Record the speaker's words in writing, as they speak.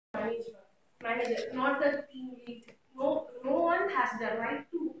manager, not the team lead. No one has the right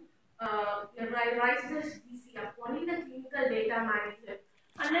to write this DCF. Only the clinical data manager.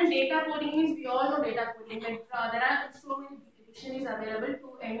 And then data coding means we all know data coding. Like there are so many dictionaries available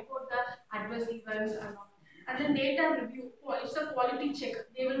to encode the adverse events and all. And then data review. It's a quality check.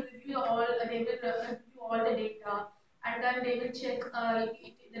 They will review all. They will review all the data, and then they will check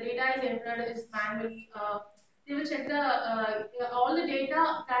the data is entered is manually. They will check the all the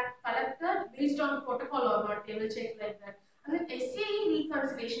data that collected based on protocol or not. They will check like that. And then SAE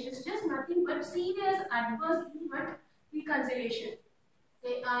reconciliation is just nothing but serious adverse event reconciliation.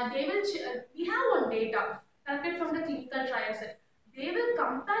 They will we have one data collected from the clinical trial set. They will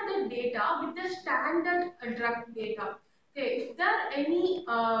compare the data with the standard drug data. Okay, if there are any,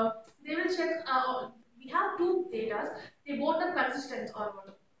 they will check. We have two data. They both are consistent or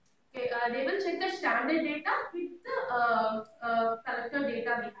not. Okay, they will check the standard data with the collector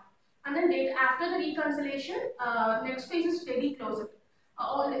data we have. And then data, after the reconciliation, next phase is steady closure.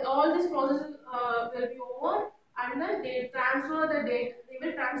 All this process will be over, and then they transfer the data. They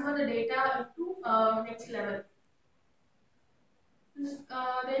will transfer the data to next level.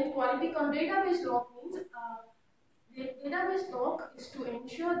 Then quality database lock means the database lock is to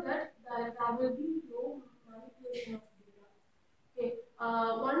ensure that there will be no manipulation of data. Okay.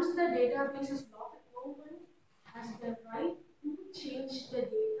 Once the database is locked, no one has the right to change the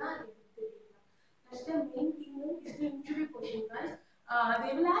data, edit the data. That's the main thing. Is the interview question, guys.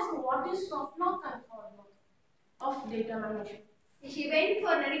 They will ask what is soft lock and hard lock of data management. She went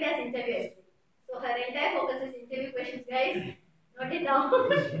for Nanita's interview yesterday. So her entire focus is interview questions, guys. Note it down.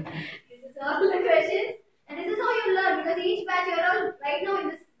 This is all the questions. And this is how you learn because each batch you're all right now in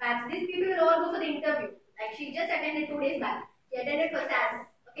this batch. These people will all go for the interview. Like she just attended 2 days back. She attended for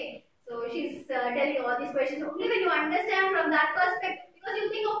SAS. Okay. So she's telling you all these questions. Only when you understand from that perspective, because you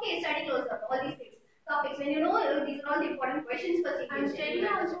think, okay, study closer, all these things. Topics. When you know these are all the important questions for CPM. I'm studying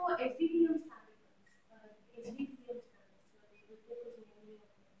also SDPM standards. SDPM standards.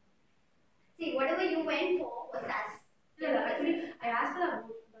 See, whatever you went for was SAS. Yeah, actually, I asked her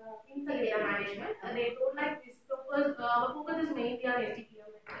about the clinical data management, and they told like this focus, focus is mainly on SDPM.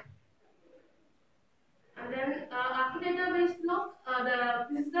 And then after database block,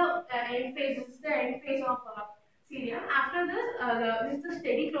 this is the end phase. This is the end phase of CDM. After this, this is the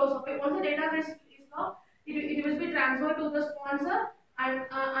steady close of it. Once the database is locked, it will be transferred to the sponsor, and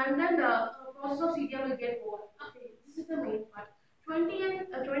then the process of CDM will get over. Okay, this is the main part. 20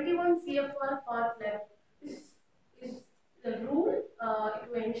 and 21 CFR part 11. This is the rule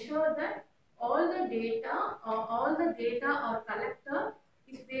to ensure that all the data are collected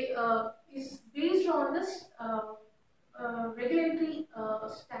is based on this regulatory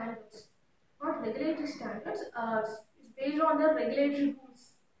standards, not regulatory standards. It's based on the regulatory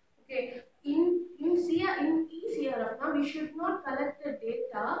rules. Okay, in ECRF now we should not collect the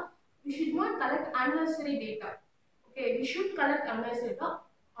data. We should not collect unnecessary data. Okay, we should collect unnecessary data,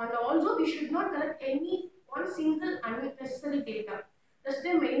 and also we should not collect any one single unnecessary data. That's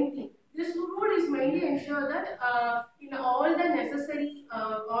the main thing. This rule is mainly ensure that in all the necessary,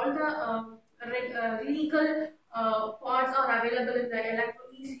 all the legal parts are available in the electro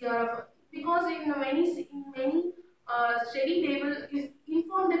ECRF, because in many study they will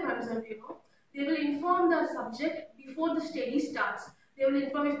inform the consent. They will inform the subject before the study starts. They will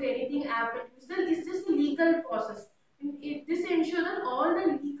inform if anything happened. It's just a legal process. This ensures that all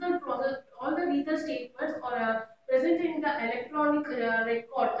the legal process, all the legal statements are present in the electronic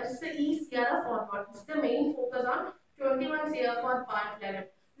record. This is the ECRF format. This is the main focus on 21 CFR Part 11.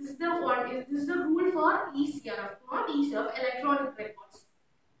 This is the one. This is the rule for ECRF, not ECRF, electronic records.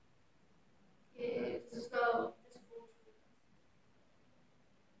 Okay, this is the.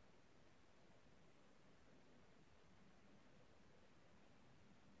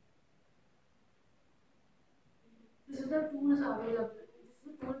 This is the tools available. This is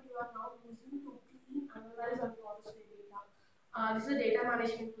the tool you are now using to clean, analyze, and process the data. This is the data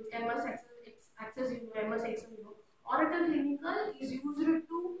management tool. MS Access, MS Excel. Oracle Clinical is used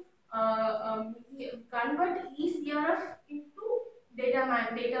to convert ECRF into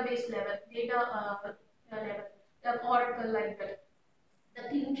database level, data level, the Oracle like that. The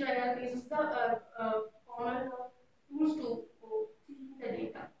clean trial is the common tools to clean the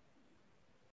data.